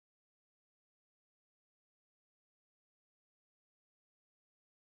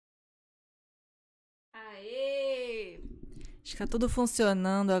Aê! Acho que tá tudo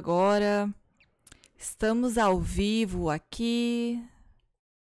funcionando agora. Estamos ao vivo aqui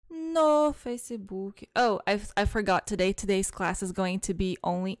no Facebook. Oh, I forgot today. Today's class is going to be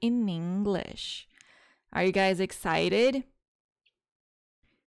only in English. Are you guys excited?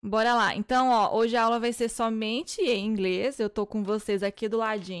 Bora lá. Então, ó, hoje a aula vai ser somente em inglês. Eu tô com vocês aqui do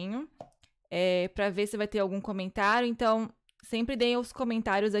ladinho, pra ver se vai ter algum comentário. Então, sempre deem os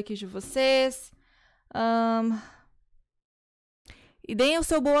comentários aqui de vocês. E deem o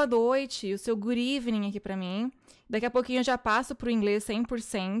seu boa noite, o seu good evening aqui pra mim. Daqui a pouquinho eu já passo pro inglês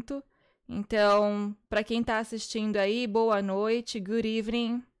 100%. Então, pra quem tá assistindo aí, boa noite, good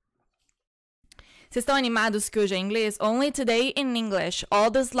evening. Vocês estão animados que hoje é inglês? Only today in English.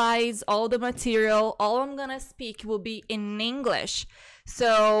 All the slides, all the material, all I'm gonna speak will be in English.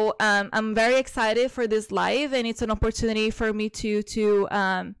 So I'm very excited for this live, and it's an opportunity for me to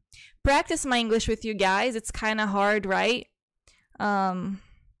practice my English with you guys. It's kind of hard, right?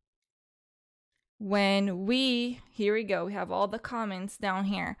 Here we go. We have all the comments down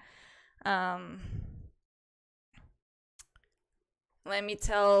here. Let me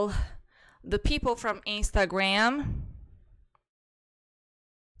tell the people from Instagram.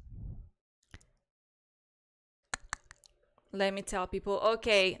 Let me tell people.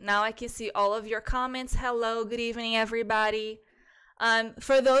 Okay, now I can see all of your comments. Hello, good evening, everybody.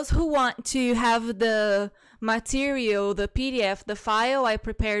 For those who want to have the material, the PDF, the file I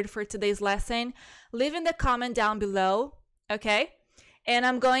prepared for today's lesson, leave in the comment down below, okay? And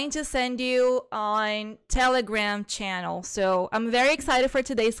I'm going to send you on Telegram channel. So I'm very excited for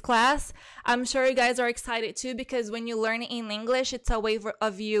today's class. I'm sure you guys are excited too, because when you learn in English, it's a way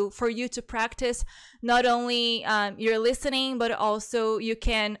for you to practice not only your listening, but also you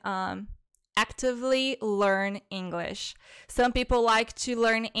can actively learn English. Some people like to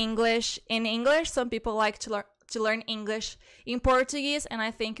learn English in English. Some people like to learn English in Portuguese, and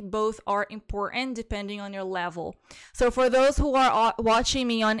I think both are important depending on your level. So for those who are watching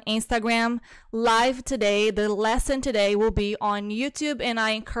me on Instagram live today, the lesson today will be on YouTube, and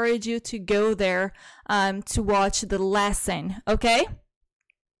I encourage you to go there to watch the lesson, okay?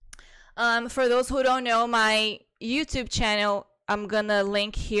 For those who don't know my YouTube channel, I'm gonna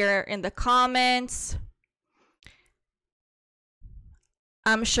link here in the comments.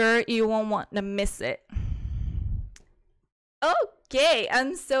 I'm sure you won't want to miss it. Okay,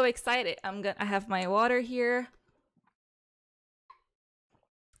 I'm so excited. I have my water here.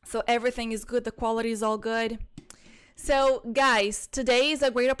 So everything is good, the quality is all good. So guys, today is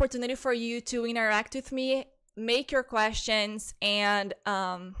a great opportunity for you to interact with me, make your questions, and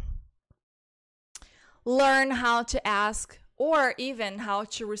learn how to ask or even how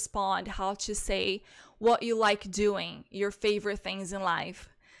to respond, how to say what you like doing, your favorite things in life.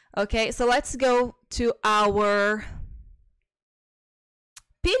 Okay, so let's go to our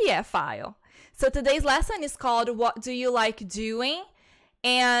PDF file. So today's lesson is called What Do You Like Doing?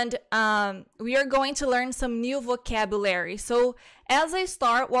 And we are going to learn some new vocabulary. So as I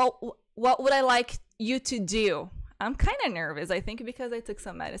start, what would I like you to do? I'm kind of nervous, I think, because I took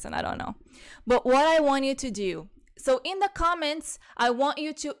some medicine, I don't know. But what I want you to do, so in the comments, I want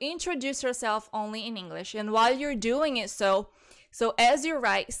you to introduce yourself only in English. And while you're doing it, so as you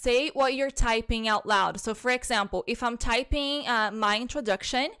write, say what you're typing out loud. So for example, if I'm typing my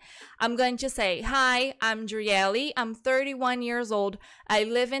introduction, I'm going to say, hi, I'm Drielle. I'm 31 years old. I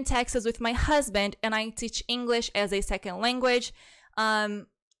live in Texas with my husband, and I teach English as a second language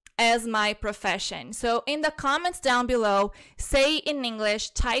as my profession. So in the comments down below, say in English,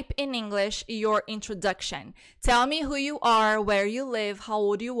 type in English your introduction. Tell me who you are, where you live, how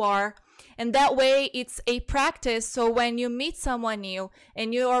old you are. And that way it's a practice, so when you meet someone new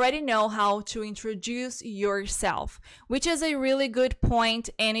and you already know how to introduce yourself, which is a really good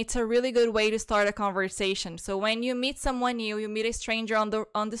point, and it's a really good way to start a conversation. So when you meet someone new, you meet a stranger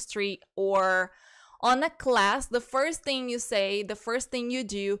on the street or on a class, the first thing you say, the first thing you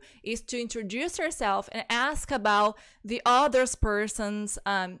do is to introduce yourself and ask about the other person's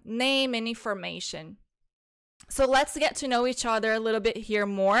name and information. So let's get to know each other a little bit here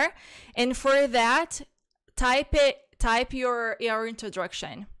more. And for that, type your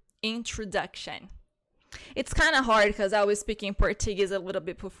introduction. It's kind of hard because I was speaking Portuguese a little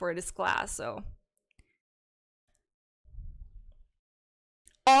bit before this class, so.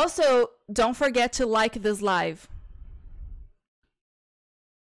 Also, don't forget to like this live.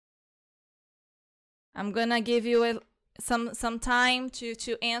 I'm gonna give you some time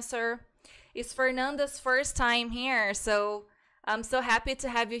to answer. It's Fernanda's first time here, so I'm so happy to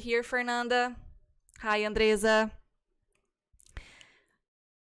have you here, Fernanda. Hi, Andresa.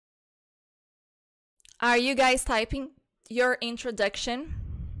 Are you guys typing your introduction?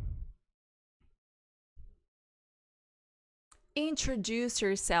 Introduce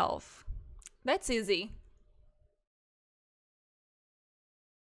yourself. That's easy.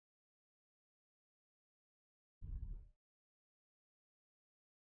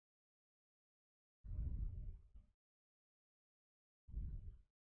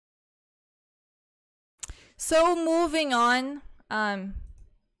 So moving on,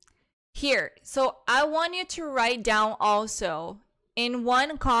 here. So I want you to write down also in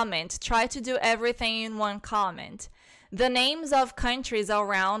one comment. Try to do everything in one comment. The names of countries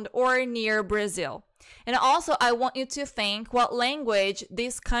around or near Brazil. And also I want you to think what language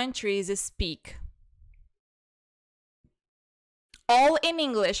these countries speak. All in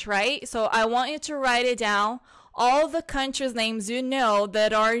English, right? So I want you to write it down. All the countries' names you know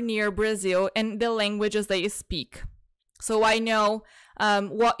that are near Brazil and the languages they speak. So I know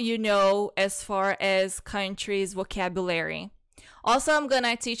what you know as far as countries' vocabulary. Also, I'm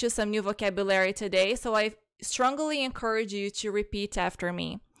gonna teach you some new vocabulary today, so I strongly encourage you to repeat after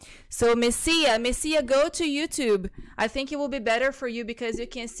me. So Messia, go to YouTube. I think it will be better for you because you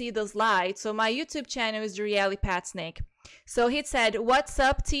can see the slides. So my YouTube channel is Drielle Patsnick. So he said, "What's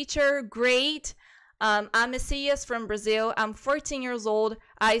up, teacher? Great. I'm Messias from Brazil. I'm 14 years old.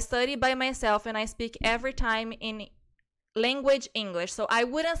 I study by myself and I speak every time in language English." So I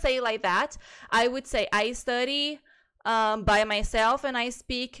wouldn't say like that. I would say I study by myself and I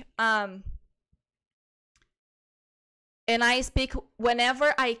speak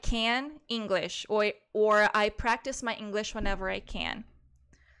whenever I can English, or I practice my English whenever I can.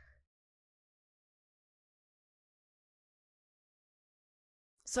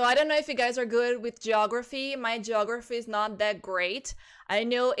 So I don't know if you guys are good with geography. My geography is not that great. I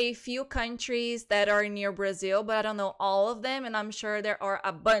know a few countries that are near Brazil, but I don't know all of them, and I'm sure there are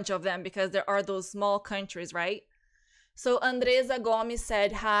a bunch of them because there are those small countries, right? So Andresa Gomes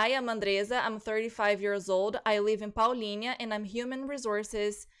said, "Hi, I'm Andresa. I'm 35 years old. I live in Paulínia and I'm human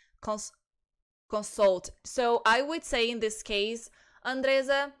resources consult." So I would say in this case,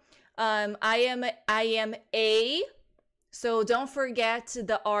 Andresa, I am a, so don't forget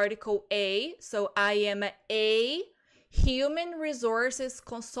the article a. So I am a human resources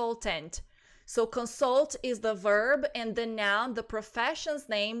consultant. So consult is the verb and the noun, the profession's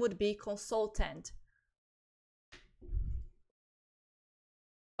name would be consultant.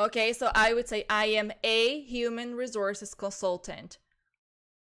 Okay, so I would say I am a human resources consultant.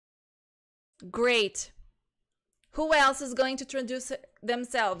 Great. Who else is going to introduce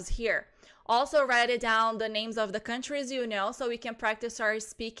themselves here? Also write it down, the names of the countries you know, so we can practice our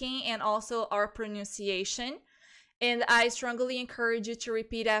speaking and also our pronunciation. And I strongly encourage you to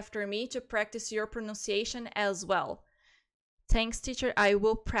repeat after me to practice your pronunciation as well. Thanks, teacher. I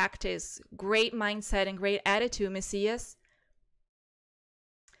will practice. Great mindset and great attitude, Messias.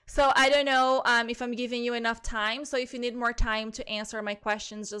 So I don't know if I'm giving you enough time. So if you need more time to answer my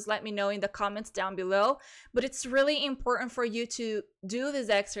questions, just let me know in the comments down below. But it's really important for you to do these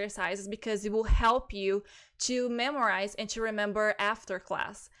exercises because it will help you to memorize and to remember after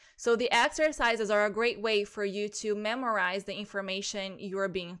class. So the exercises are a great way for you to memorize the information you're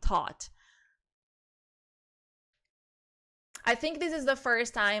being taught. I think this is the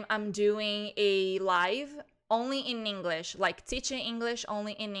first time I'm doing a live only in English, like teaching English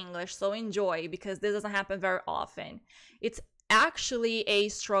only in English. So enjoy, because this doesn't happen very often. It's actually a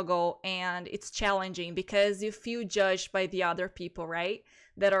struggle and it's challenging because you feel judged by the other people, right,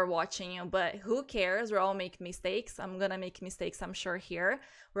 that are watching you. But who cares? We all make mistakes. I'm gonna make mistakes, I'm sure, here.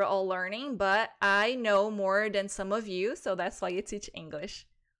 We're all learning, but I know more than some of you, so that's why you teach English.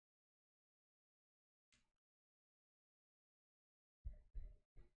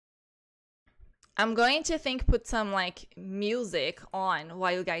 I'm going to put some like music on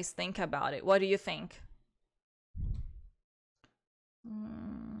while you guys think about it. What do you think?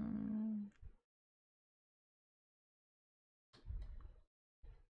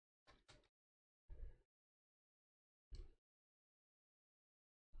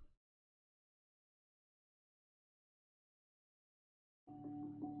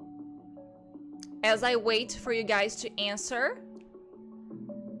 As I wait for you guys to answer,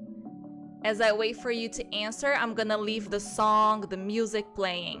 I'm gonna leave the song, the music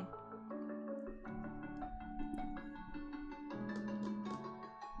playing.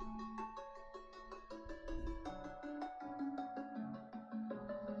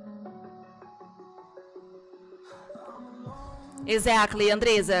 Exactly,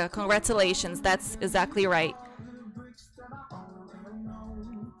 Andresa. Congratulations. That's exactly right.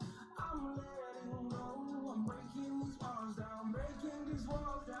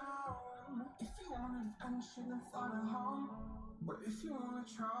 and shouldn't find a home. But if you wanna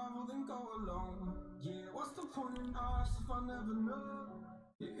travel, then go alone. Yeah, what's the point in us if I never know?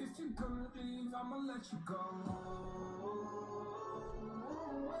 Yeah, if you're gonna leave, I'ma let you go.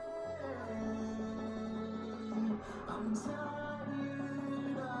 I'm tired of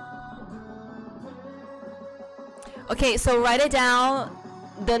the pain. Okay, so write it down,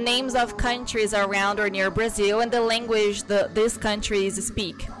 the names of countries around or near Brazil and the language these countries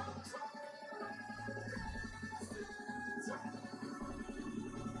speak.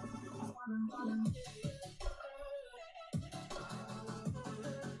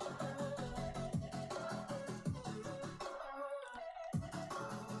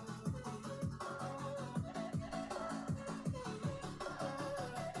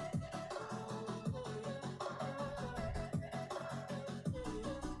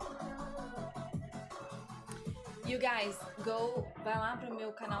 You guys, vai lá pro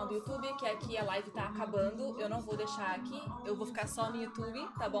meu canal do YouTube, que aqui a live tá acabando. Eu não vou deixar aqui, eu vou ficar só no YouTube,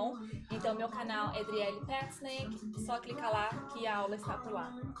 tá bom? Então meu canal é Drielle Petsnake, só clicar lá que a aula está por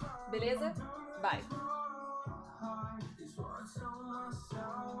lá. Beleza? Bye!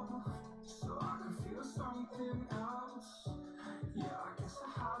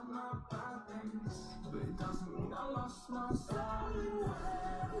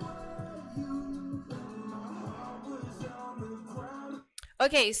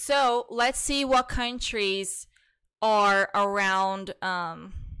 Okay, so let's see what countries are around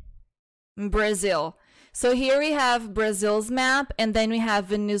Brazil. So here we have Brazil's map, and then we have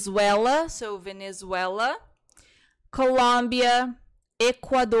Venezuela, so Venezuela, Colombia,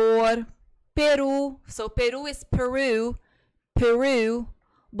 Ecuador, Peru, so Peru is Peru,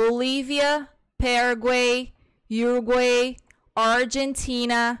 Bolivia, Paraguay, Uruguay,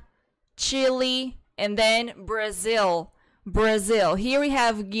 Argentina, Chile, and then Brazil. Here we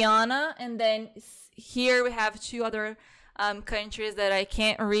have Guyana, and then here we have two other countries that I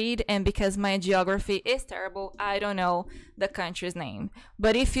can't read, and because my geography is terrible, I don't know the country's name.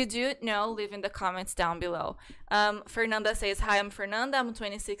 But if you do know, leave in the comments down below. Fernanda says, hi, I'm Fernanda, I'm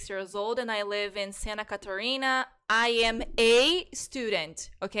 26 years old, and I live in Santa Catarina. I am a student,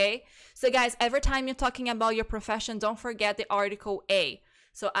 okay? So guys, every time you're talking about your profession, don't forget the article A.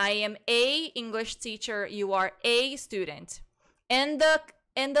 So I am a English teacher, you are a student. And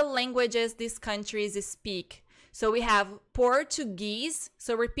the languages these countries speak. So we have Portuguese,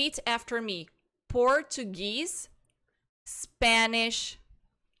 so repeat after me. Portuguese, Spanish,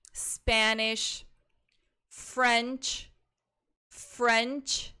 French,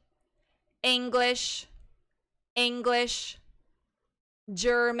 English,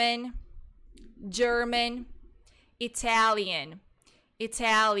 German, Italian.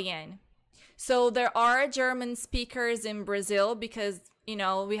 So there are German speakers in Brazil because, you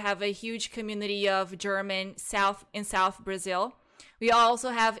know, we have a huge community of German in South Brazil. We also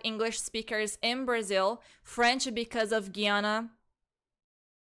have English speakers in Brazil, French because of Guyana.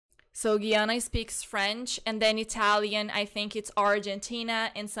 So Guyana speaks French, and then Italian, I think it's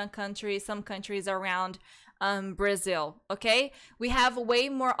Argentina and some countries around Brazil, okay? We have way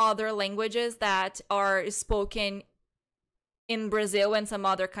more other languages that are spoken in Brazil and some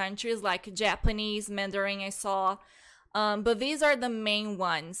other countries like Japanese, Mandarin I saw, but these are the main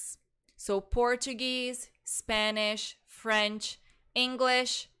ones. So Portuguese, Spanish, French,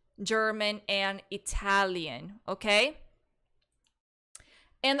 English, German, and Italian, okay?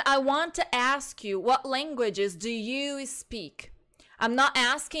 And I want to ask you, what languages do you speak? I'm not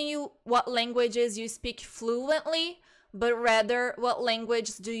asking you what languages you speak fluently, but rather what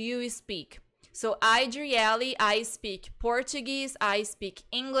language do you speak? So I, Drielle, I speak Portuguese, I speak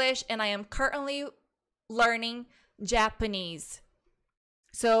English, and I am currently learning Japanese.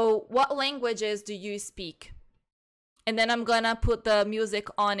 So what languages do you speak? And then I'm gonna put the music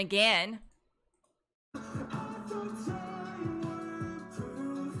on again.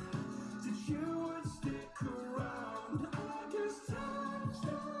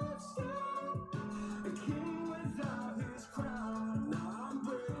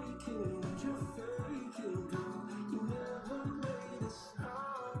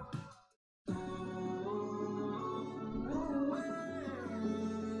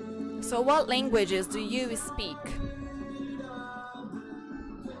 So what languages do you speak?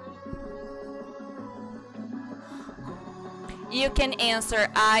 You can answer,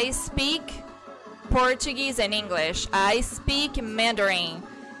 I speak Portuguese and English. I speak Mandarin.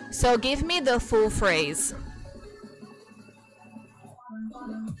 So give me the full phrase.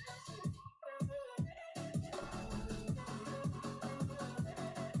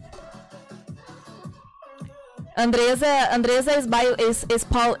 Andresa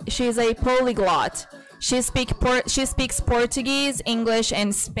she's a polyglot. She speaks Portuguese, English,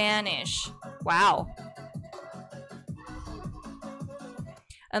 and Spanish. Wow.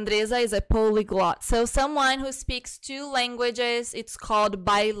 Andresa is a polyglot. So someone who speaks 2 languages, it's called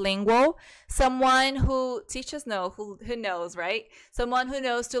bilingual. Someone who teachers know, who knows, right? Someone who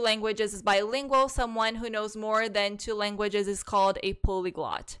knows 2 languages is bilingual. Someone who knows more than 2 languages is called a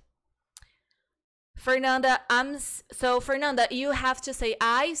polyglot. Fernanda, Fernanda, you have to say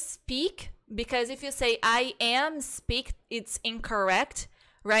I speak, because if you say I am speak, it's incorrect.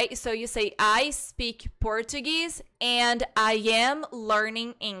 Right? So you say, I speak Portuguese and I am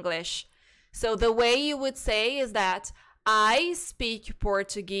learning English. So the way you would say is that I speak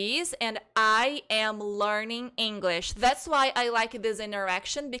Portuguese and I am learning English. That's why I like this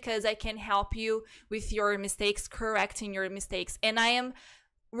interaction, because I can help you with your mistakes, correcting your mistakes. And I am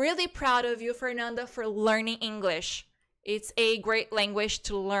really proud of you, Fernanda, for learning English. It's a great language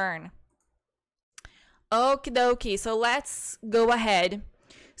to learn. Okie dokie, so let's go ahead.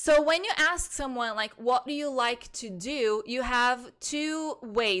 So when you ask someone like, what do you like to do? You have 2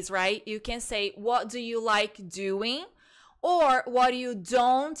 ways, right? You can say, what do you like doing? Or what you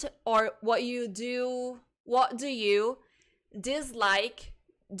don't, or what do you dislike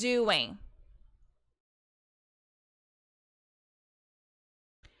doing?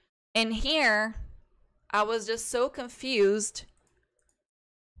 And here, I was just so confused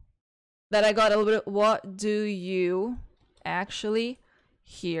that I got a little bit, what do you actually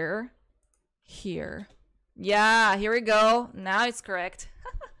here. Yeah, here we go. Now it's correct.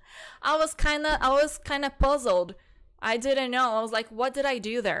 I was kind of puzzled. I didn't know. I was like, what did I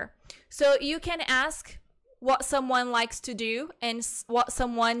do there? So you can ask what someone likes to do and what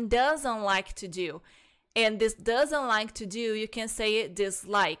someone doesn't like to do. And this doesn't like to do, you can say it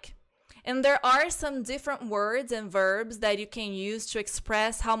dislike. And there are some different words and verbs that you can use to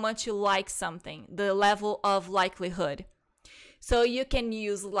express how much you like something, the level of likelihood. So you can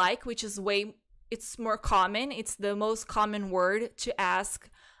use like, which is it's more common. It's the most common word to ask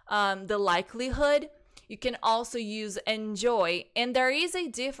the likelihood. You can also use enjoy. And there is a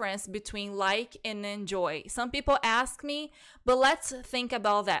difference between like and enjoy. Some people ask me, but let's think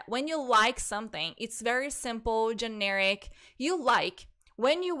about that. When you like something, it's very simple, generic. You like.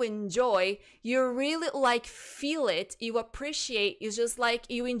 When you enjoy, you really like feel it, you appreciate, it's just like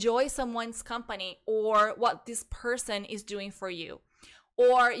you enjoy someone's company or what this person is doing for you.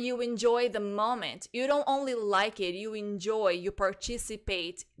 Or you enjoy the moment. You don't only like it, you enjoy, you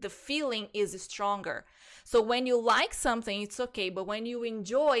participate. The feeling is stronger. So when you like something, it's okay. But when you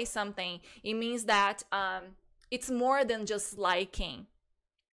enjoy something, it means that it's more than just liking.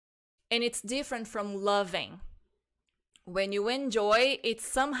 And it's different from loving. When you enjoy, it's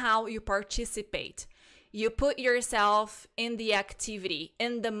somehow you participate. You put yourself in the activity,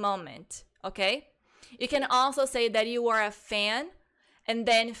 in the moment, okay? You can also say that you are a fan, and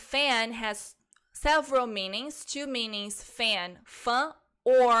then fan has several meanings, 2 meanings, fan, fã,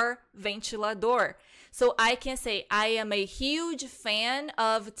 or ventilador. So I can say, I am a huge fan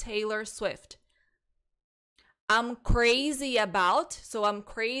of Taylor Swift. I'm crazy about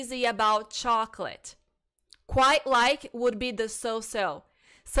chocolate. Quite like would be the so-so.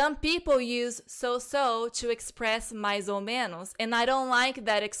 Some people use so-so to express mais ou menos, and I don't like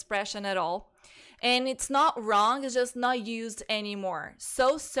that expression at all. And it's not wrong, it's just not used anymore.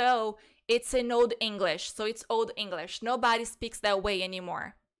 So-so, it's in Old English, so it's Old English. Nobody speaks that way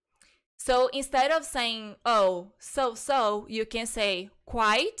anymore. So instead of saying, oh, so-so, you can say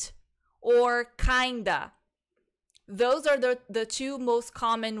quite or kinda. Those are the 2 most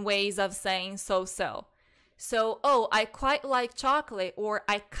common ways of saying so-so. So, oh, I quite like chocolate, or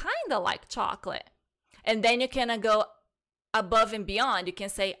I kinda like chocolate. And then you can go above and beyond. You can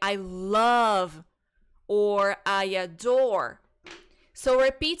say, I love, or I adore. So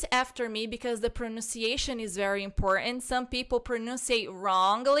repeat after me, because the pronunciation is very important. Some people pronunciate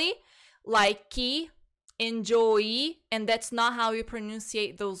wrongly, like ki, enjoy, and that's not how you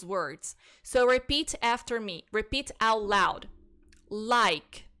pronunciate those words. So repeat after me. Repeat out loud.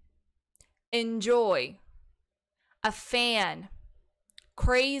 Like, enjoy, a fan,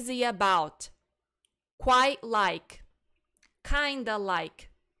 crazy about, quite like, kinda like,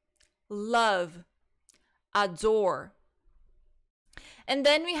 love, adore. And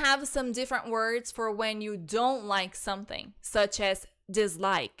then we have some different words for when you don't like something, such as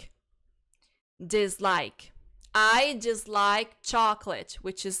dislike. Dislike. I dislike chocolate,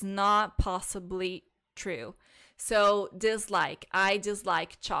 which is not possibly true. So dislike. I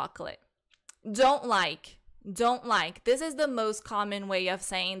dislike chocolate. Don't like. Don't like. This is the most common way of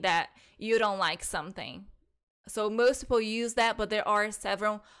saying that you don't like something. So most people use that, but there are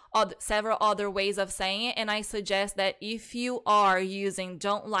several other ways of saying it. And I suggest that if you are using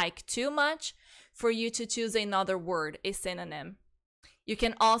don't like too much, for you to choose another word, a synonym. You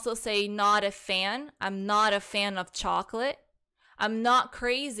can also say not a fan. I'm not a fan of chocolate. I'm not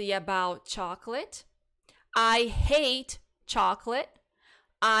crazy about chocolate. I hate chocolate.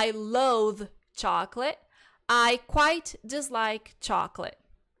 I loathe chocolate. I quite dislike chocolate.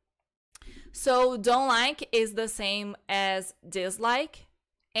 So don't like is the same as dislike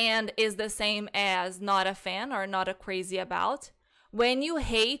and is the same as not a fan or not a crazy about. When you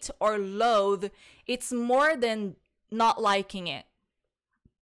hate or loathe, it's more than not liking it.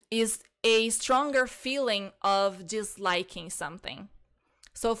 It's a stronger feeling of disliking something.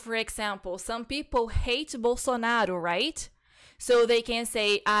 So for example, some people hate Bolsonaro, right? So they can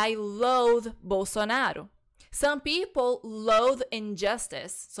say, I loathe Bolsonaro. Some people loathe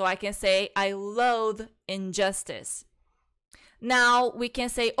injustice. So I can say, I loathe injustice. Now we can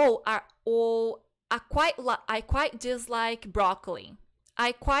say, I quite dislike broccoli.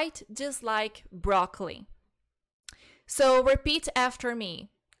 I quite dislike broccoli. So repeat after me.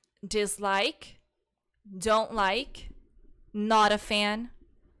 Dislike, don't like, not a fan,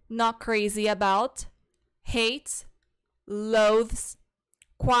 not crazy about, hates, loathes,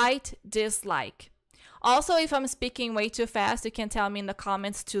 quite dislike. Also, if I'm speaking way too fast, you can tell me in the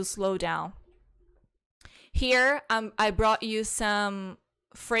comments to slow down. Here, I brought you some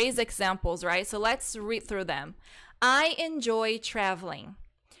phrase examples, right? So let's read through them. I enjoy traveling.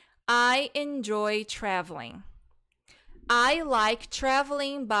 I enjoy traveling. I like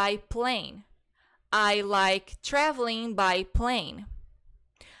traveling by plane. I like traveling by plane.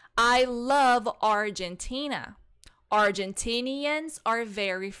 I love Argentina. Argentinians are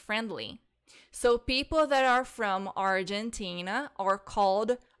very friendly. So people that are from Argentina are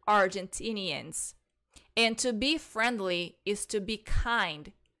called Argentinians. And to be friendly is to be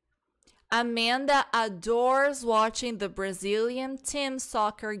kind. Amanda adores watching the Brazilian team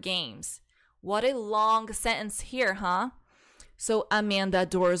soccer games. What a long sentence here, huh? So Amanda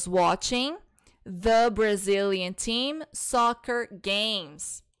adores watching the Brazilian team soccer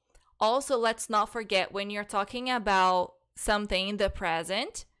games. Also, let's not forget when you're talking about something in the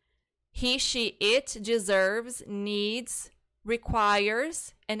present, he, she, it deserves, needs,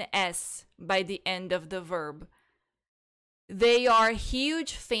 requires an S by the end of the verb. They are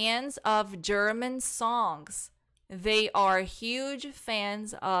huge fans of German songs. They are huge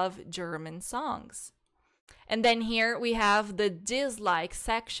fans of German songs. And then here we have the dislike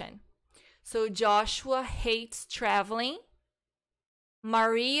section. So Joshua hates traveling.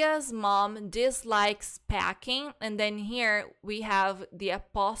 Maria's mom dislikes packing. And then here we have the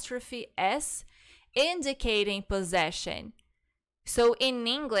apostrophe S indicating possession. So in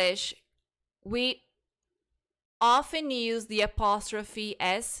English, we often use the apostrophe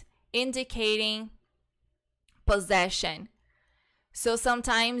S indicating possession. So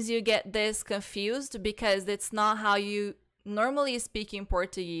sometimes you get this confused because it's not how you normally speak in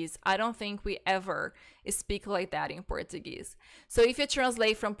Portuguese. I don't think we ever speak like that in Portuguese. So if you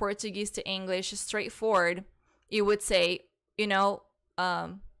translate from Portuguese to English straightforward, you would say, the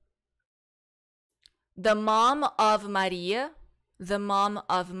mom of Maria, the mom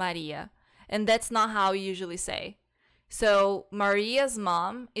of Maria. And that's not how we usually say. So Maria's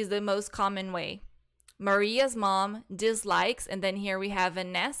mom is the most common way. Maria's mom dislikes, and then here we have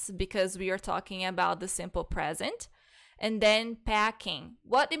an S because we are talking about the simple present. And then packing.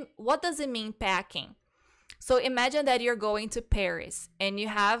 What does it mean, packing? So imagine that you're going to Paris and you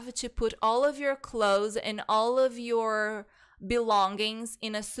have to put all of your clothes and all of your belongings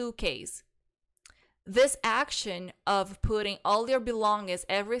in a suitcase. This action of putting all your belongings,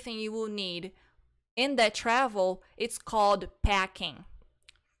 everything you will need in that travel, it's called packing.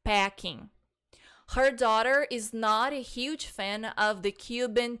 Packing. Her daughter is not a huge fan of the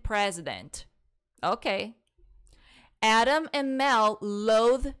Cuban president. Okay. Adam and Mel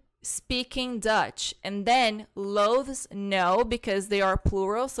loathe speaking Dutch, and then loathes no because they are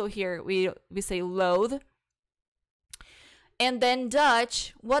plural. So here we say loathe. And then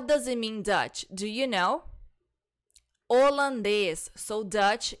Dutch, what does it mean Dutch? Do you know? Hollandaise. So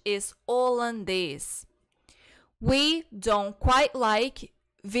Dutch is Hollandaise. We don't quite like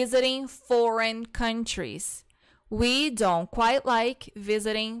visiting foreign countries. We don't quite like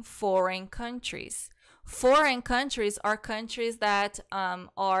visiting foreign countries. Foreign countries are countries that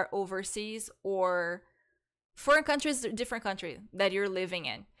are overseas, or foreign countries, different country that you're living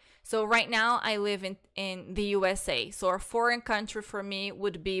in. So right now I live in the USA. So a foreign country for me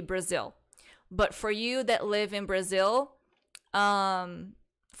would be Brazil. But for you that live in Brazil,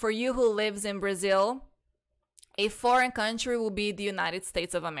 for you who lives in Brazil, A foreign country will be the United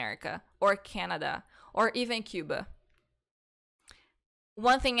States of America, or Canada, or even Cuba.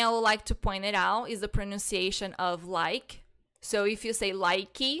 One thing I would like to point it out is the pronunciation of like. So if you say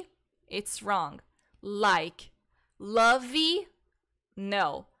likey, it's wrong. Like. Lovey,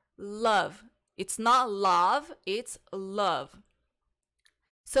 no. Love. It's not love, it's love.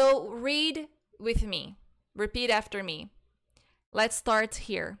 So read with me. Repeat after me. Let's start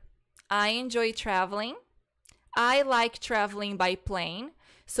here. I enjoy traveling. I like traveling by plane.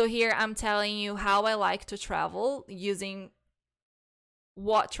 So here I'm telling you how I like to travel using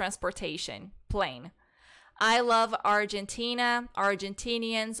what transportation? Plane. I love Argentina.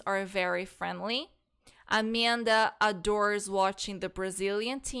 Argentinians are very friendly. Amanda adores watching the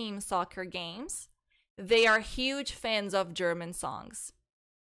Brazilian team soccer games. They are huge fans of German songs.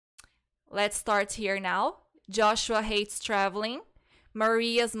 Let's start here now. Joshua hates traveling.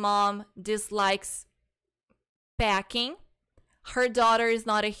 Maria's mom dislikes packing. Her daughter is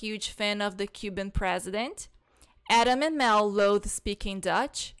not a huge fan of the Cuban president. Adam and Mel loathe speaking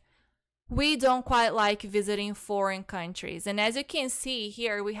Dutch. We don't quite like visiting foreign countries. And as you can see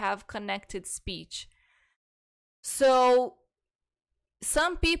here, we have connected speech. So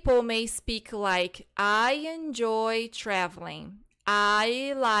some people may speak like, I enjoy traveling.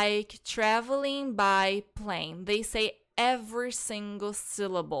 I like traveling by plane. They say every single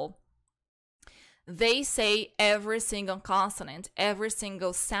syllable. They say every single consonant, every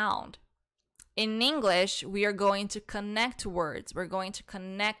single sound. In English, we are going to connect words. We're going to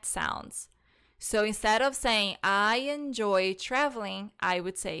connect sounds. So instead of saying, I enjoy traveling, I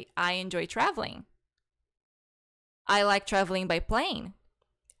would say, I enjoy traveling. I like traveling by plane.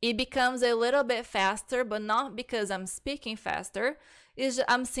 It becomes a little bit faster, but not because I'm speaking faster.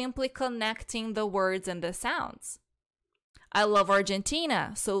 I'm simply connecting the words and the sounds. I love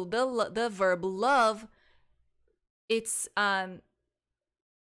Argentina. So the verb love, it's the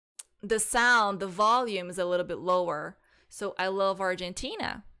sound, the volume is a little bit lower. So I love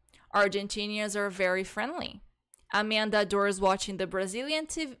Argentina. Argentinians are very friendly. Amanda adores watching the Brazilian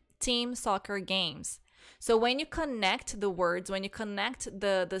team soccer games. So when you connect the words, when you connect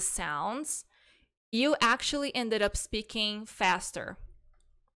the sounds, you actually ended up speaking faster.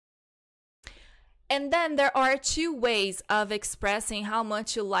 And then there are two ways of expressing how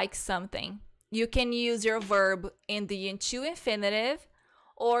much you like something. You can use your verb in the into infinitive,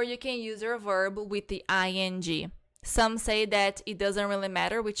 or you can use your verb with the ing. Some say that it doesn't really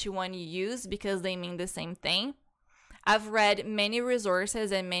matter which one you use because they mean the same thing. I've read many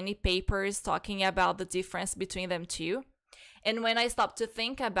resources and many papers talking about the difference between them too. And when I stopped to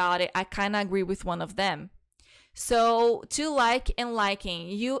think about it, I kind of agree with one of them. So to like and liking,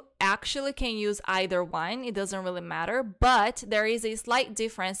 you actually can use either one. It doesn't really matter, but there is a slight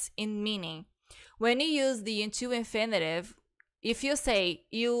difference in meaning. When you use the into infinitive, if you say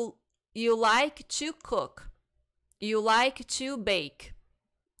you like to cook, you like to bake,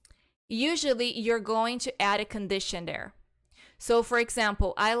 usually you're going to add a condition there. So for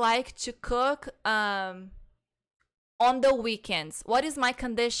example, I like to cook on the weekends. What is my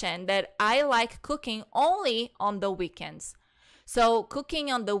condition? That I like cooking only on the weekends. So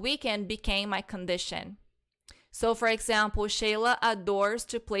cooking on the weekend became my condition. So for example, Shayla adores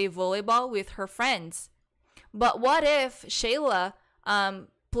to play volleyball with her friends. But what if Shayla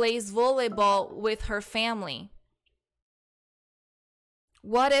plays volleyball with her family?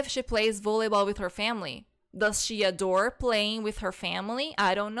 What if she plays volleyball with her family? Does she adore playing with her family?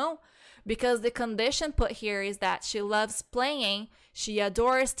 I don't know. Because the condition put here is that she loves playing. She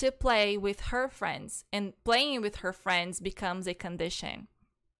adores to play with her friends. And playing with her friends becomes a condition.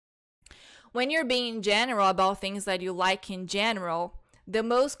 When you're being general about things that you like in general, the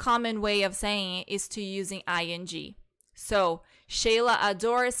most common way of saying it is to using ing. So, Shayla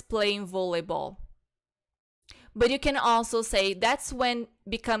adores playing volleyball. But you can also say that's when it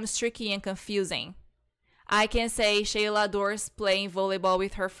becomes tricky and confusing. I can say Shayla adores playing volleyball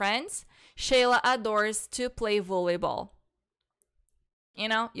with her friends. Shayla adores to play volleyball. You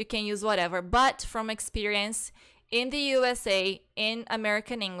know, you can use whatever. But from experience, in the USA, in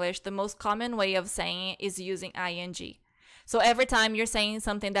American English, the most common way of saying it is using ing. So every time you're saying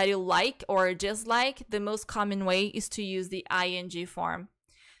something that you like or dislike, the most common way is to use the ing form.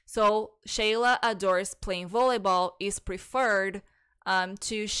 So Shayla adores playing volleyball is preferred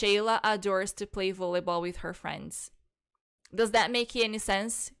to Shayla adores to play volleyball with her friends. Does that make any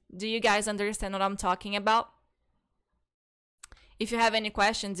sense? Do you guys understand what I'm talking about? If you have any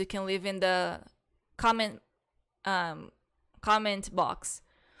questions, you can leave in the comment box.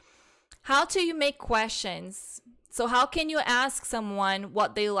 How do you make questions So how can you ask someone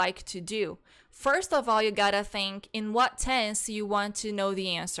what they like to do? First of all, you gotta think in what tense you want to know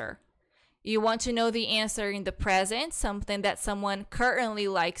the answer. You want to know the answer in the present, something that someone currently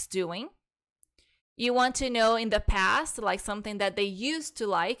likes doing. You want to know in the past, like something that they used to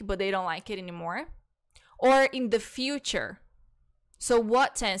like, but they don't like it anymore. Or in the future. So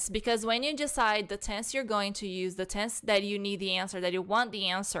what tense? Because when you decide the tense you're going to use, the tense that you need the answer, that you want the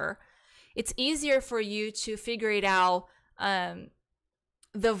answer, it's easier for you to figure it out,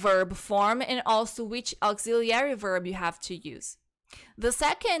 the verb form and also which auxiliary verb you have to use. The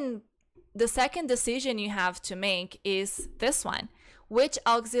second decision you have to make is this one. Which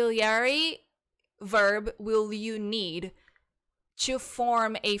auxiliary verb will you need to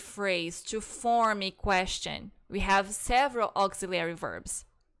form a phrase, to form a question? We have several auxiliary verbs.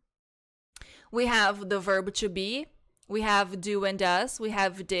 We have the verb to be, we have do and does, we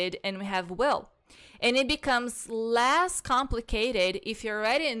have did, and we have will. And it becomes less complicated if you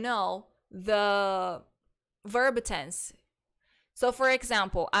already know the verb tense. So for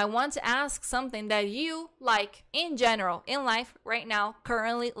example, I want to ask something that you like in general, in life, right now,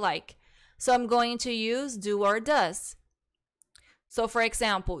 currently like. So I'm going to use do or does. So for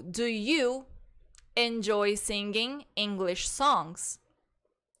example, do you enjoy singing English songs?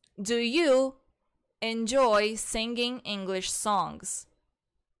 Do you enjoy singing English songs?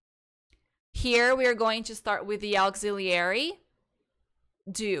 Here we are going to start with the auxiliary,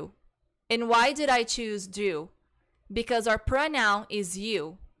 do. And why did I choose do? Because our pronoun is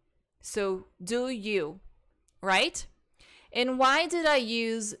you. So do you, right? And why did I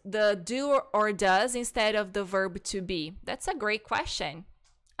use the do or does instead of the verb to be? That's a great question.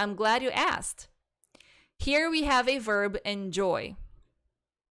 I'm glad you asked. Here we have a verb enjoy.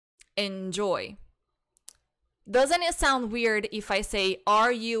 Enjoy. Doesn't it sound weird if I say,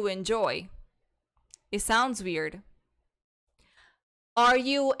 are you enjoy? It sounds weird. Are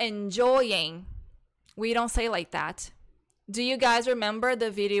you enjoying? We don't say like that. Do you guys remember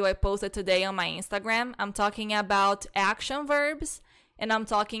the video I posted today on my Instagram? I'm talking about action verbs and I'm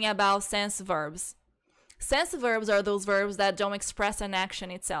talking about sense verbs. Sense verbs are those verbs that don't express an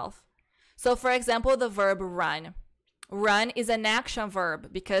action itself. So for example, the verb run. Run is an action verb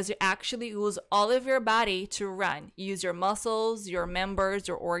because you actually use all of your body to run. You use your muscles, your members,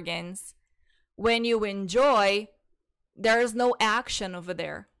 your organs. When you enjoy, there is no action over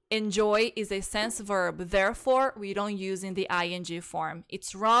there. Enjoy is a sense verb, therefore we don't use in the ing form.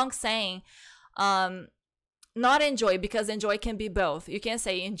 It's wrong saying not enjoy, because enjoy can be both. You can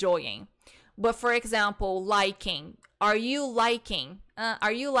say enjoying. But for example, liking. Are you liking?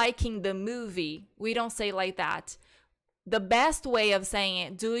 Are you liking the movie? We don't say like that. The best way of saying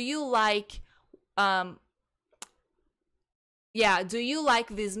it, do you like do you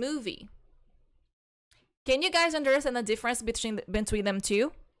like this movie? Can you guys understand the difference between them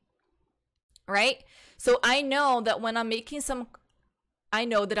two? Right? So I know that when I'm making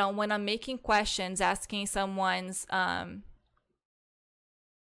questions asking someone's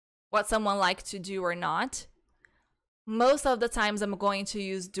what someone likes to do or not, most of the times I'm going to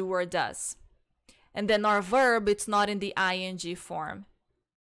use do or does. And then our verb, it's not in the ing form.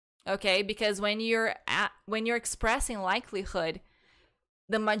 Okay? Because when you're expressing likelihood,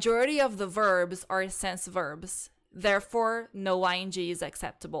 the majority of the verbs are sense verbs. Therefore, no ing is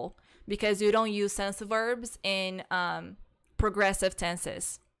acceptable because you don't use sense verbs in progressive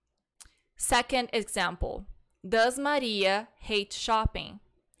tenses. Second example, does Maria hate shopping?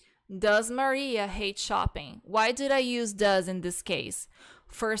 Does Maria hate shopping? Why did I use does in this case?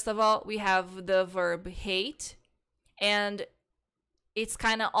 First of all, we have the verb hate, and it's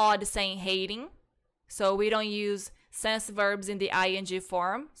kind of odd saying hating. So we don't use sense verbs in the ing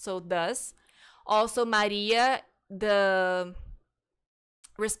form, so does. Also, Maria, the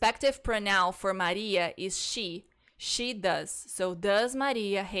respective pronoun for Maria is she. She does. So does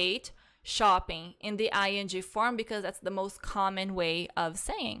Maria hate shopping in the ing form, because that's the most common way of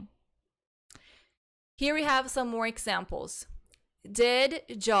saying. Here we have some more examples. Did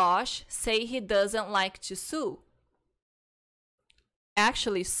Josh say he doesn't like to sew?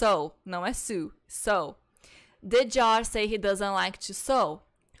 Actually, sew, não é sue, sew. Did Josh say he doesn't like to sew?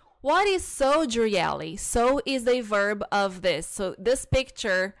 What is sew, Drielle? Sew is a verb of this. So this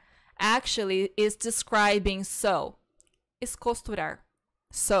picture actually is describing sew. Es costurar.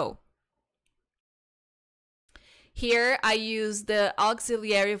 Sew. Here I use the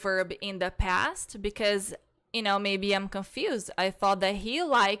auxiliary verb in the past because, maybe I'm confused. I thought that he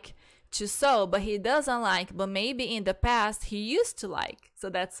liked to sew, but he doesn't like, but maybe in the past he used to like. So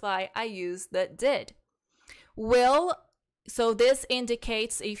that's why I use the did. Will, so this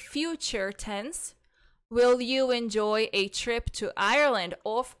indicates a future tense. Will you enjoy a trip to Ireland?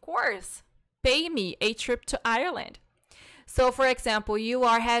 Of course. Pay me a trip to Ireland. So, for example, you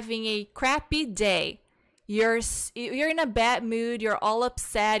are having a crappy day. You're in a bad mood. You're all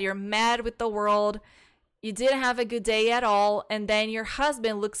upset. You're mad with the world. You didn't have a good day at all. And then your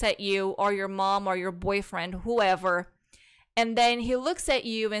husband looks at you, or your mom, or your boyfriend, whoever. And then he looks at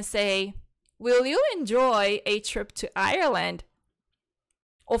you and say, will you enjoy a trip to Ireland?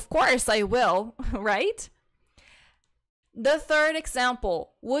 Of course I will, right? The third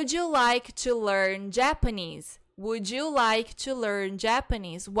example, would you like to learn Japanese? Would you like to learn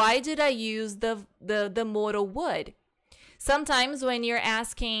Japanese? Why did I use the modal would? Sometimes when you're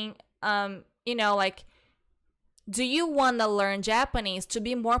asking, like, do you want to learn Japanese, to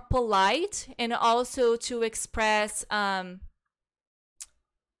be more polite and also to express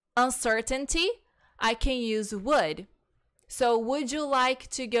uncertainty, I can use would. So, would you like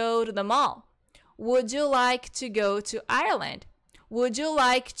to go to the mall? Would you like to go to Ireland? Would you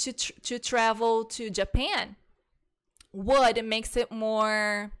like to travel to Japan? Would makes it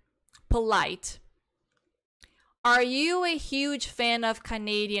more polite. Are you a huge fan of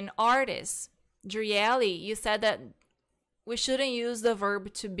Canadian artists? Drielle, you said that we shouldn't use the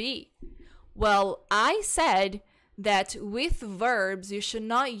verb to be. Well, I said that with verbs, you should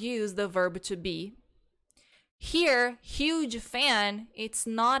not use the verb to be. Here, huge fan, it's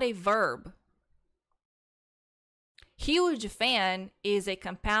not a verb. Huge fan is a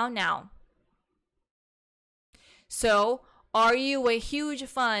compound noun. So, are you a huge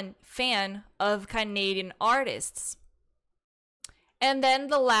fan of Canadian artists? And then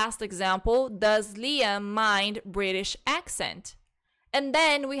the last example, does Liam mind British accent? And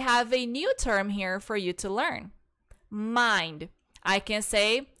then we have a new term here for you to learn. Mind. I can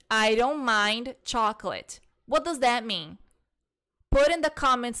say, I don't mind chocolate. What does that mean? Put in the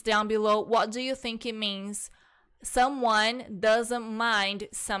comments down below, what do you think it means? Someone doesn't mind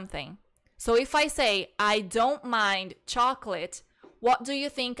something. So if I say, I don't mind chocolate, what do you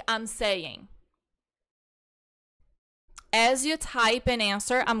think I'm saying? As you type an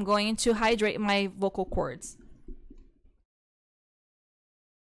answer, I'm going to hydrate my vocal cords.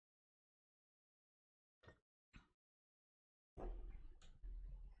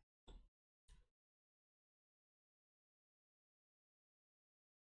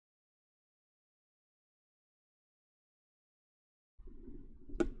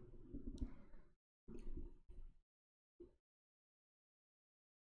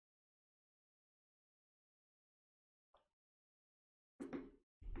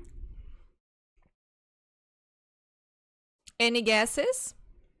 Any guesses?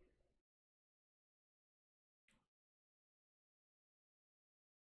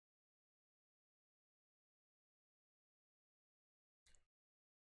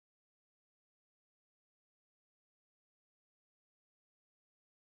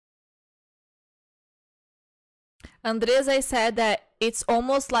 Andresa said that it's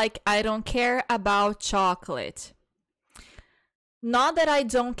almost like I don't care about chocolate. Not that I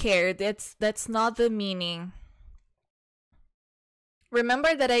don't care, that's not the meaning.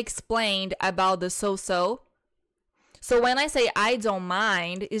 Remember that I explained about the so-so? So when I say I don't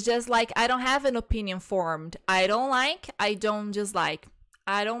mind, it's just like I don't have an opinion formed. I don't like, I don't dislike.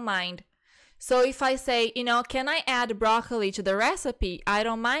 I don't mind. So if I say, can I add broccoli to the recipe? I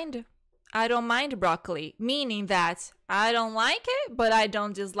don't mind. I don't mind broccoli, meaning that I don't like it, but I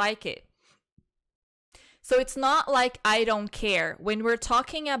don't dislike it. So it's not like I don't care. When we're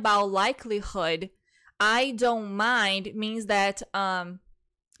talking about likelihood, I don't mind means that,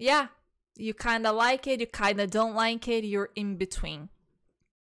 yeah, you kind of like it, you kind of don't like it, you're in between.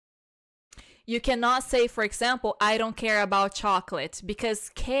 You cannot say, for example, I don't care about chocolate, because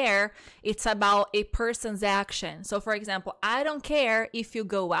care, it's about a person's action. So, for example, I don't care if you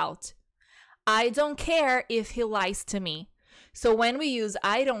go out. I don't care if he lies to me. So when we use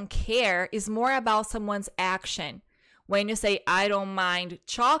I don't care, it's more about someone's action. When you say I don't mind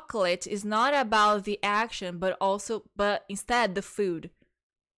chocolate, it's not about the action, but instead the food.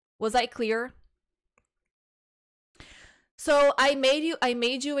 Was I clear? So I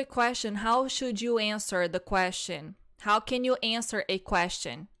made you a question. How should you answer the question? How can you answer a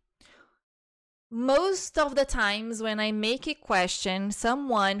question? Most of the times when I make a question,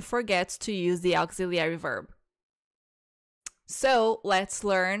 someone forgets to use the auxiliary verb. So let's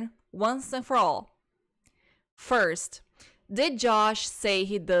learn once and for all. First, did Josh say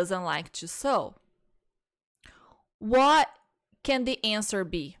he doesn't like to sew? What can the answer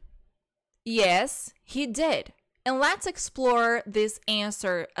be? Yes, he did. And let's explore this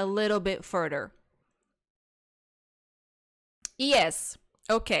answer a little bit further. Yes,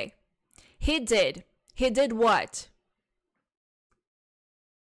 okay. He did. He did what?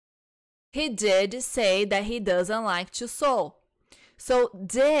 He did say that he doesn't like to sew. So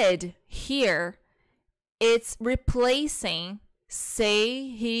did here, it's replacing say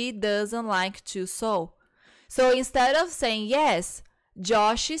he doesn't like to sew. So instead of saying yes,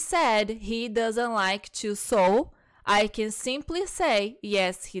 Josh said he doesn't like to sew, I can simply say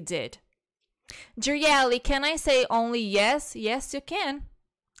yes, he did. Drielle, can I say only yes? Yes, you can.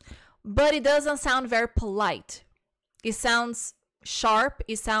 But it doesn't sound very polite. It sounds sharp,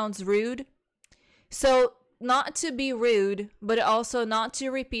 it sounds rude. So not to be rude, but also not to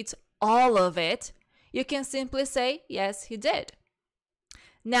repeat all of it, you can simply say, yes, he did.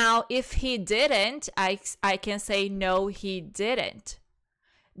 Now, if he didn't, I can say, no, he didn't.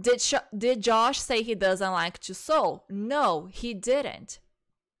 Did Josh say he doesn't like to sew? No, he didn't.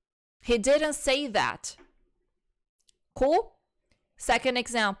 He didn't say that. Cool? Second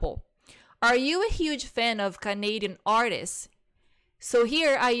example. Are you a huge fan of Canadian artists? So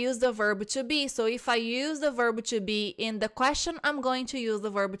here I use the verb to be. So if I use the verb to be in the question, I'm going to use the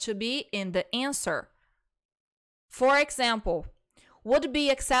verb to be in the answer. For example, would it be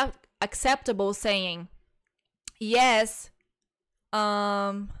acceptable saying, yes,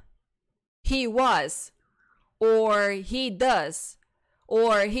 he was, or he does,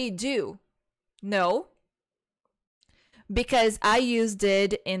 or he do? No. Because I used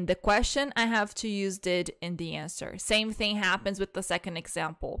did in the question, I have to use did in the answer. Same thing happens with the second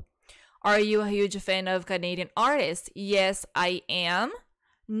example. Are you a huge fan of Canadian artists? Yes, I am.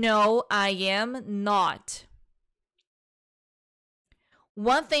 No, I am not.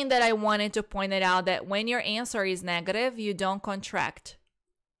 One thing that I wanted to point it out that when your answer is negative, you don't contract.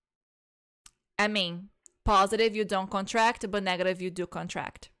 I mean, positive you don't contract, but negative you do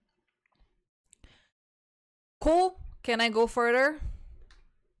contract. Cool? Can I go further?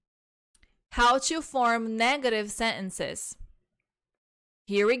 How to form negative sentences.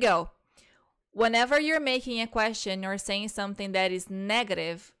 Here we go. Whenever you're making a question or saying something that is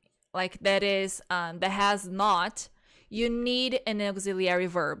negative, like that has not, you need an auxiliary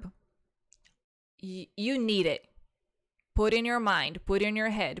verb. You need it. Put in your mind, put in your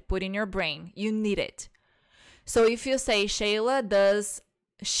head, put in your brain. You need it. So if you say, does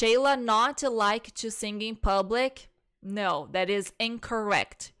Shayla not like to sing in public? No, that is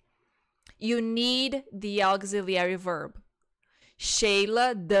incorrect. You need the auxiliary verb.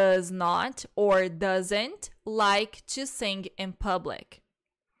 Shayla does not or doesn't like to sing in public.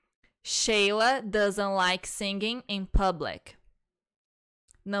 Shayla doesn't like singing in public.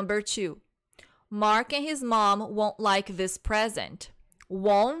 Number 2. Mark and his mom won't like this present.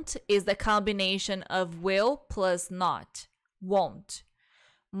 Won't is the combination of will plus not. Won't.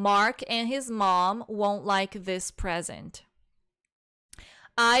 Mark and his mom won't like this present.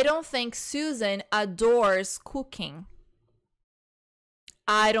 I don't think Susan adores cooking.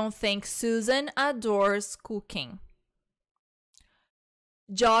 I don't think Susan adores cooking.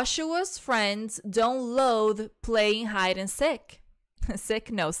 Joshua's friends don't loathe playing hide and seek.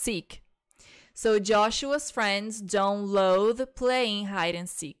 Seek. So Joshua's friends don't loathe playing hide and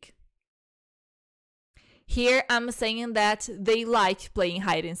seek. Here I'm saying that they like playing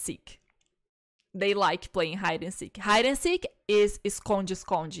hide and seek. They like playing hide and seek. Hide and seek is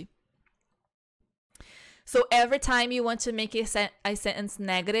esconde-esconde. So every time you want to make a sentence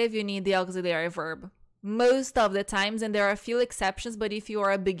negative, you need the auxiliary verb. Most of the times, and there are a few exceptions, but if you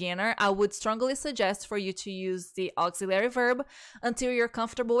are a beginner, I would strongly suggest for you to use the auxiliary verb until you're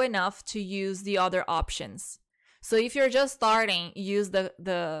comfortable enough to use the other options. So if you're just starting, use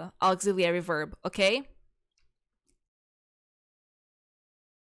the auxiliary verb, okay?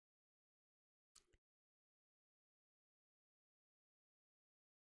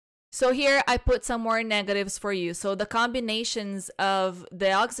 So here I put some more negatives for you. So the combinations of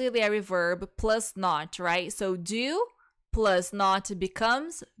the auxiliary verb plus not, right? So do plus not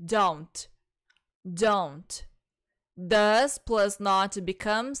becomes don't. Don't. Does plus not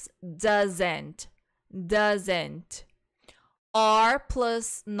becomes doesn't. Doesn't. Are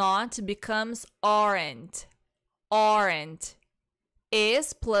plus not becomes aren't. Aren't.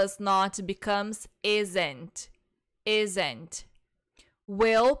 Is plus not becomes isn't. Isn't.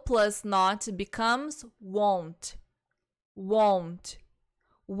 Will plus not becomes won't. Won't.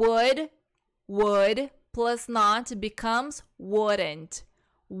 Would plus not becomes wouldn't.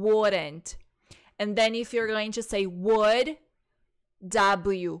 Wouldn't. And then if you're going to say would,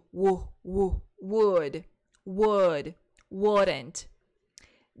 would. Wouldn't.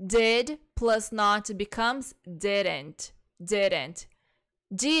 Did plus not becomes didn't. Didn't.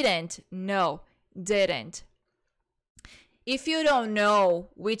 No, didn't. If you don't know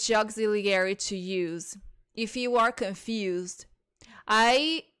which auxiliary to use, if you are confused,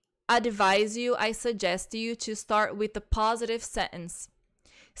 I suggest you to start with the positive sentence.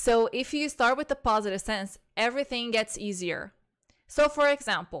 So if you start with the positive sentence, everything gets easier. So for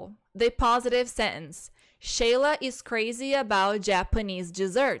example, the positive sentence, Shayla is crazy about Japanese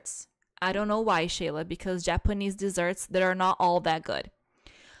desserts. I don't know why, Shayla, because Japanese desserts, they are not all that good.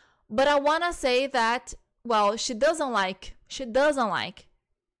 But I want to say that, well, she doesn't like.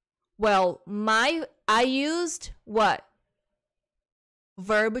 Well, I used what?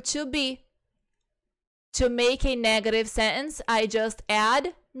 Verb to be. To make a negative sentence, I just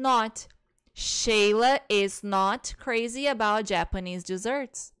add not. Shayla is not crazy about Japanese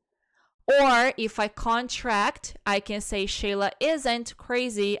desserts. Or if I contract, I can say Shayla isn't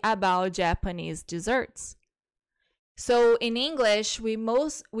crazy about Japanese desserts. So in English, we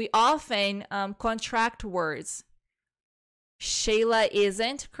often contract words. Shayla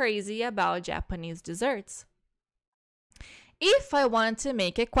isn't crazy about Japanese desserts. If I want to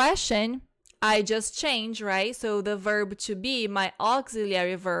make a question, I just change, right? So the verb to be, my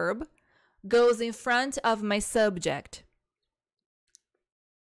auxiliary verb, goes in front of my subject.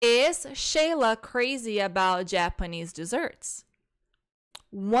 Is Shayla crazy about Japanese desserts?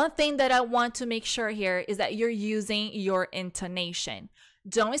 One thing that I want to make sure here is that you're using your intonation.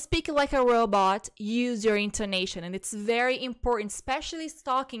 Don't speak like a robot, use your intonation. And it's very important, especially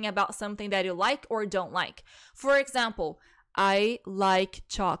talking about something that you like or don't like. For example, I like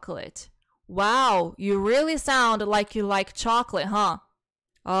chocolate. Wow, you really sound like you like chocolate, huh?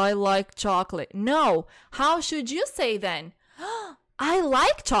 I like chocolate. No, how should you say then? I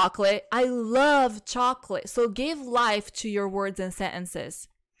like chocolate. I love chocolate. So give life to your words and sentences.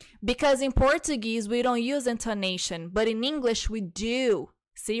 Because in Portuguese, we don't use intonation, but in English, we do.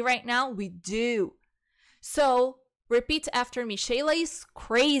 See right now? We do. So repeat after me. Shayla is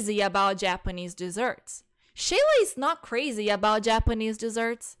crazy about Japanese desserts. Shayla is not crazy about Japanese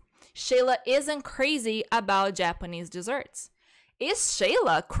desserts. Shayla isn't crazy about Japanese desserts. Is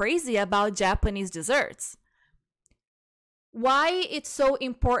Shayla crazy about Japanese desserts? Why it's so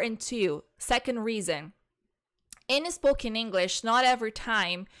important to you? Second reason. In spoken English, not every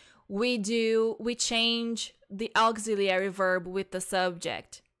time we change the auxiliary verb with the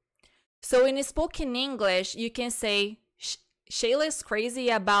subject. So in spoken English, you can say, Shayla is crazy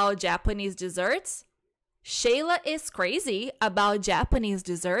about Japanese desserts. Shayla is crazy about Japanese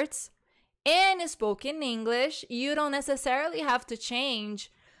desserts. In spoken English, you don't necessarily have to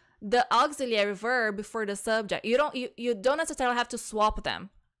change the auxiliary verb for the subject. You don't necessarily have to swap them.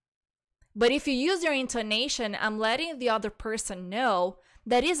 But if you use your intonation, I'm letting the other person know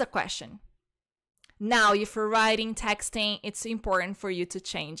that is a question. Now, if you're writing, texting, it's important for you to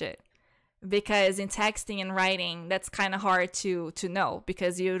change it. Because in texting and writing, that's kind of hard to know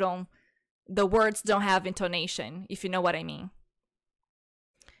because the words don't have intonation, if you know what I mean.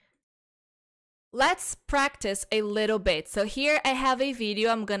 Let's practice a little bit. So here I have a video.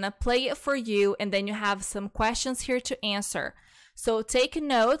 I'm going to play it for you, and then you have some questions here to answer. So take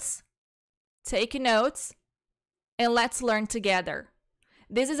notes, and let's learn together.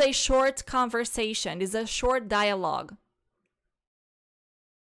 This is a short conversation. This is a short dialogue.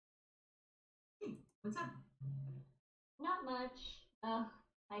 Hey, what's up? Not much. Ugh,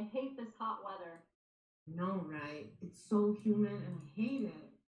 I hate this hot weather. No, right? It's so humid and I hate it.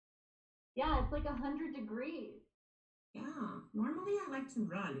 Yeah, it's like 100 degrees. Yeah, normally I like to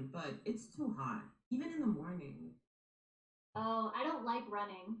run, but it's too hot, even in the morning. Oh, I don't like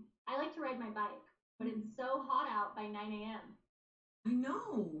running. I like to ride my bike, but it's so hot out by 9 a.m. I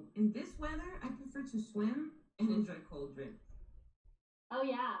know. In this weather, I prefer to swim and enjoy cold drinks. Oh,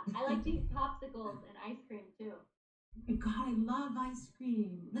 yeah. I like to eat popsicles and ice cream, too. Oh my God, I love ice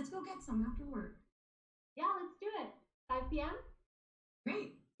cream. Let's go get some after work. Yeah, let's do it. 5 p.m.?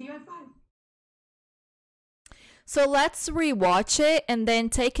 Great. See you at 5. So let's rewatch it and then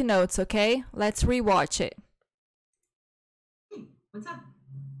take notes, okay? Let's rewatch it. Hey, what's up?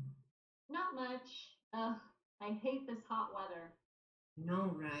 Not much. Ugh, I hate this hot weather.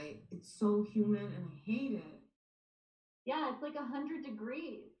 No, right? It's so humid and I hate it. Yeah, it's like 100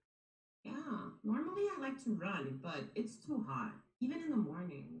 degrees. Yeah, normally I like to run, but it's too hot, even in the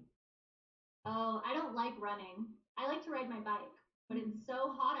morning. Oh, I don't like running. I like to ride my bike, but it's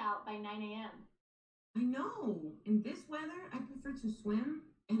so hot out by 9 a.m. I know. In this weather, I prefer to swim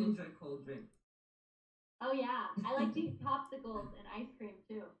and enjoy cold drinks. Oh, yeah. I like to eat popsicles and ice cream,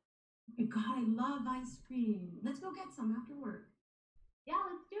 too. Oh my God, I love ice cream. Let's go get some after work. Yeah,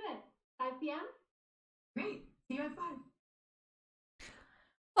 let's do it. 5 p.m.? Great. See you at 5.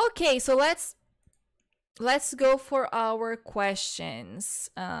 Okay, so let's let's go for our questions.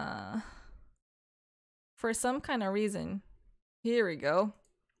 For some kind of reason. Here we go.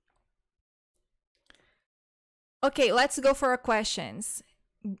 Okay, let's go for our questions.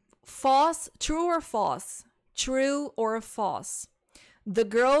 False, true or false? True or false? The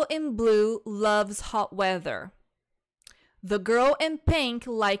girl in blue loves hot weather. The girl in pink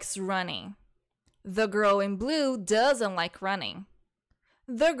likes running. The girl in blue doesn't like running.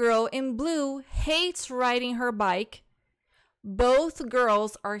 The girl in blue hates riding her bike. Both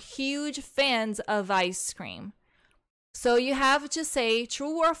girls are huge fans of ice cream. So you have to say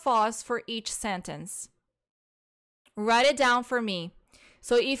true or false for each sentence. Write it down for me.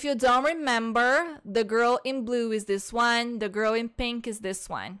 So if you don't remember, the girl in blue is this one, the girl in pink is this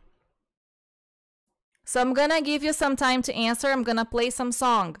one. So I'm gonna give you some time to answer. I'm gonna play some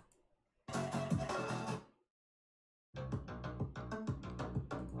song.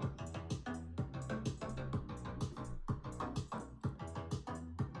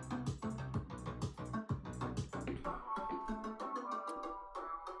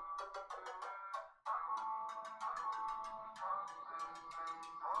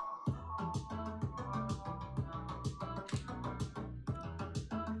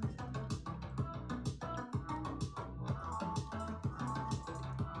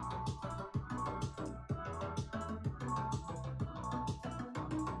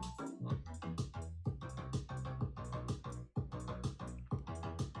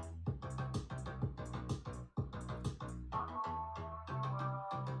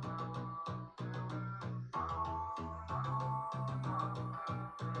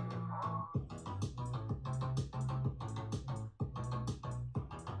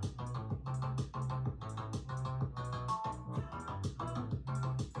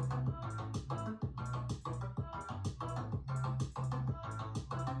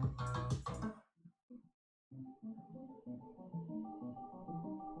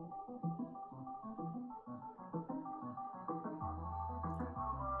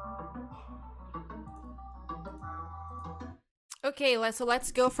 Okay,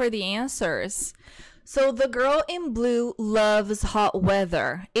 let's go for the answers. So the girl in blue loves hot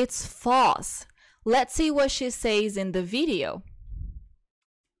weather. It's false. Let's see what she says in the video.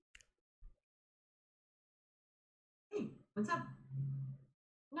 Hey, what's up?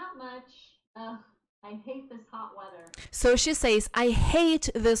 Not much. Ugh, I hate this hot weather. So she says, I hate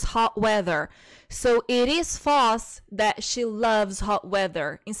this hot weather. So it is false that she loves hot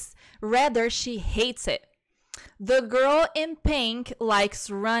weather. Rather, she hates it. The girl in pink likes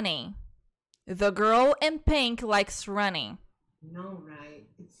running. The girl in pink likes running. No, right?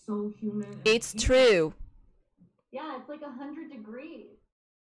 It's so humid. It's true. Yeah, it's like 100 degrees.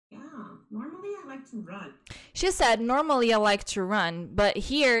 Yeah, normally I like to run. She said, normally I like to run. But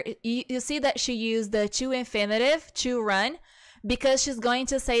here, you see that she used the to infinitive, to run, because she's going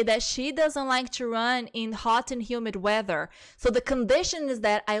to say that she doesn't like to run in hot and humid weather. So the condition is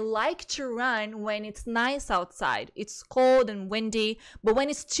that I like to run when it's nice outside. It's cold and windy, but when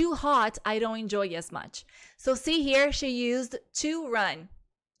it's too hot, I don't enjoy as much. So see here, she used to run.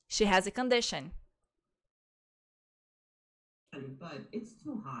 She has a condition. But it's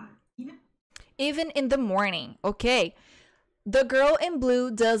too hot. Even in the morning, okay. The girl in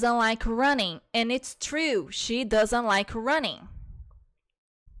blue doesn't like running, and it's true. She doesn't like running.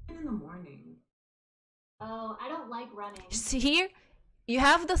 In the morning. Oh, I don't like running. See here, you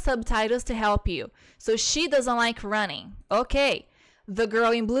have the subtitles to help you. So she doesn't like running. Okay. The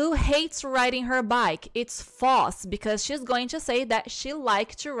girl in blue hates riding her bike. It's false because she's going to say that she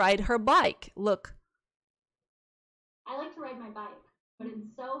likes to ride her bike. Look. I like to ride my bike, but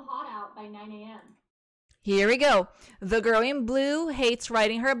it's so hot out by 9 a.m. Here we go. The girl in blue hates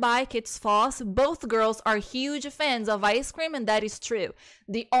riding her bike. It's false. Both girls are huge fans of ice cream, and that is true.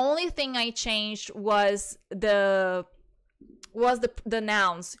 The only thing I changed was the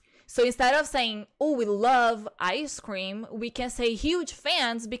nouns. So instead of saying, oh, we love ice cream, we can say huge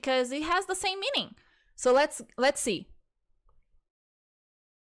fans because it has the same meaning. So let's see.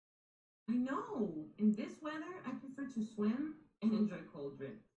 I know. In this weather, I prefer to swim and enjoy cold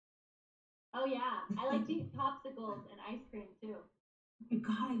drinks. Oh yeah, I like to eat popsicles and ice cream too. Oh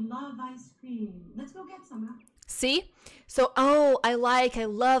God, I love ice cream. Let's go get some. See? So, oh, I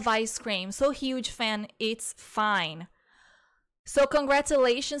love ice cream. So huge fan, it's fine. So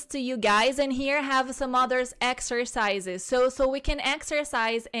congratulations to you guys. And here I have some other exercises. So we can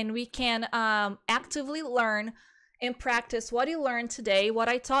exercise and we can actively learn and practice what you learned today, what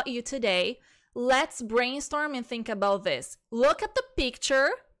I taught you today. Let's brainstorm and think about this. Look at the picture.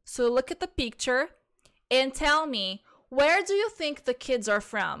 So look at the picture and tell me, where do you think the kids are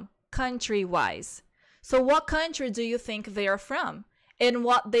from, country-wise? So what country do you think they are from and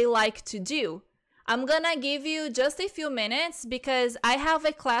what they like to do? I'm gonna give you just a few minutes because I have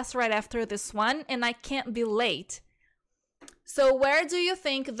a class right after this one and I can't be late. So where do you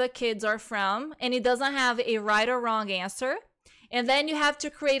think the kids are from? And it doesn't have a right or wrong answer. And then you have to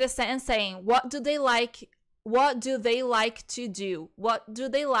create a sentence saying, what do they like? What do they like to do? What do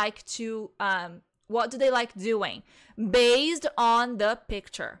they like doing? Based on the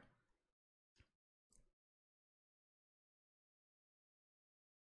picture.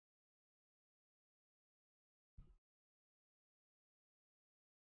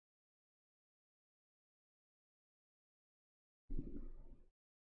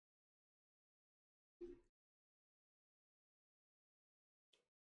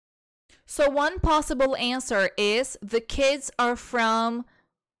 So one possible answer is the kids are from,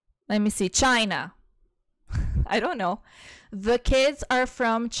 let me see, China. I don't know. The kids are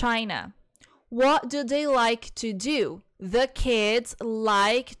from China. What do they like to do? The kids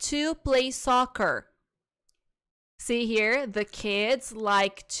like to play soccer. See here, the kids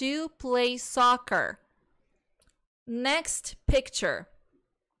like to play soccer. Next picture.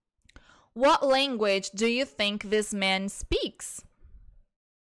 What language do you think this man speaks?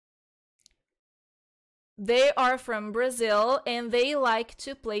 They are from Brazil and they like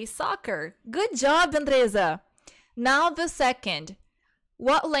to play soccer. Good job, Andresa. Now the second.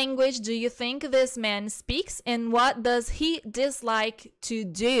 What language do you think this man speaks and what does he dislike to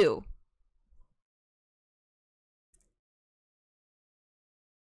do?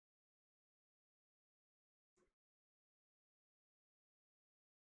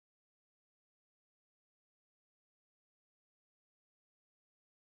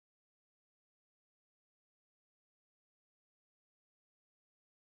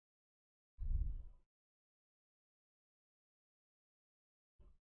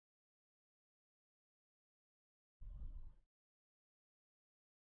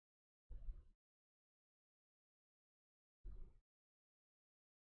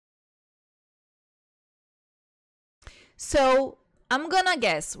 So I'm gonna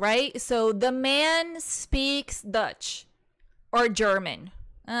guess, right? So the man speaks Dutch or German.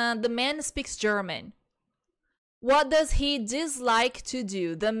 The man speaks German. What does he dislike to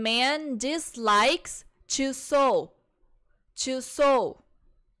do? The man dislikes to sew. To sew.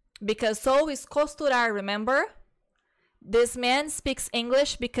 Because sew is costurar, remember? This man speaks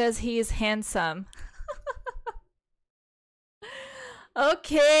English because he is handsome.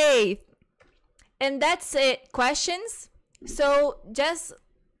 Okay. And that's it. Questions? So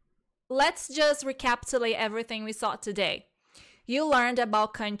let's just recapitulate everything we saw today. You learned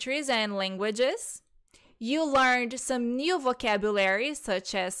about countries and languages. You learned some new vocabulary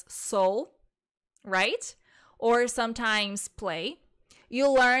such as sew, right? Or sometimes play.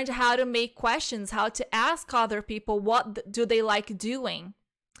 You learned how to make questions, how to ask other people what do they like doing.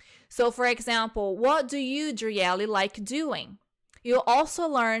 So for example, what do you, Drielle, like doing? You also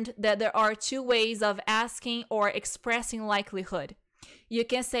learned that there are two ways of asking or expressing likelihood. You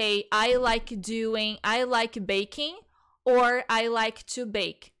can say, I like baking, or I like to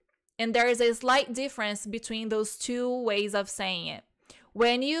bake. And there is a slight difference between those two ways of saying it.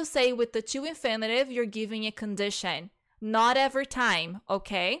 When you say with the to infinitive, you're giving a condition. Not every time,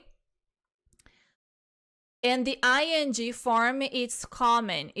 okay? And the ing form, it's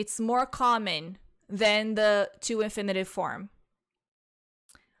common. It's more common than the to infinitive form.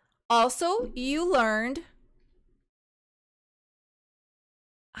 Also, you learned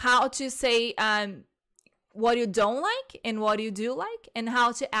how to say what you don't like and what you do like, and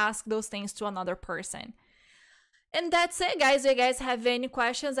how to ask those things to another person. And that's it, guys. If you guys have any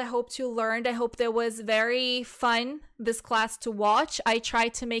questions, I hope you learned. I hope that was very fun, this class to watch. I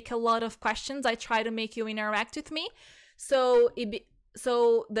tried to make a lot of questions. I try to make you interact with me. So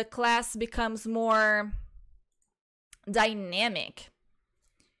the class becomes more dynamic.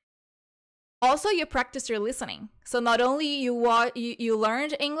 Also, you practice your listening. So not only you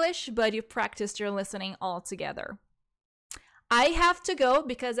learned English, but you practiced your listening all together. I have to go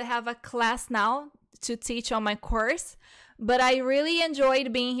because I have a class now to teach on my course, but I really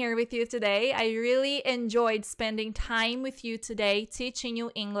enjoyed being here with you today. I really enjoyed spending time with you today, teaching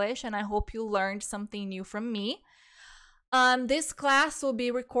you English, and I hope you learned something new from me. This class will be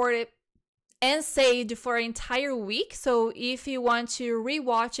recorded and saved for an entire week. So if you want to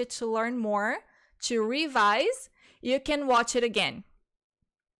rewatch it to learn more, to revise, you can watch it again.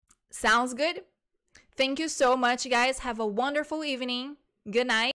 Sounds good? Thank you so much, guys. Have a wonderful evening. Good night.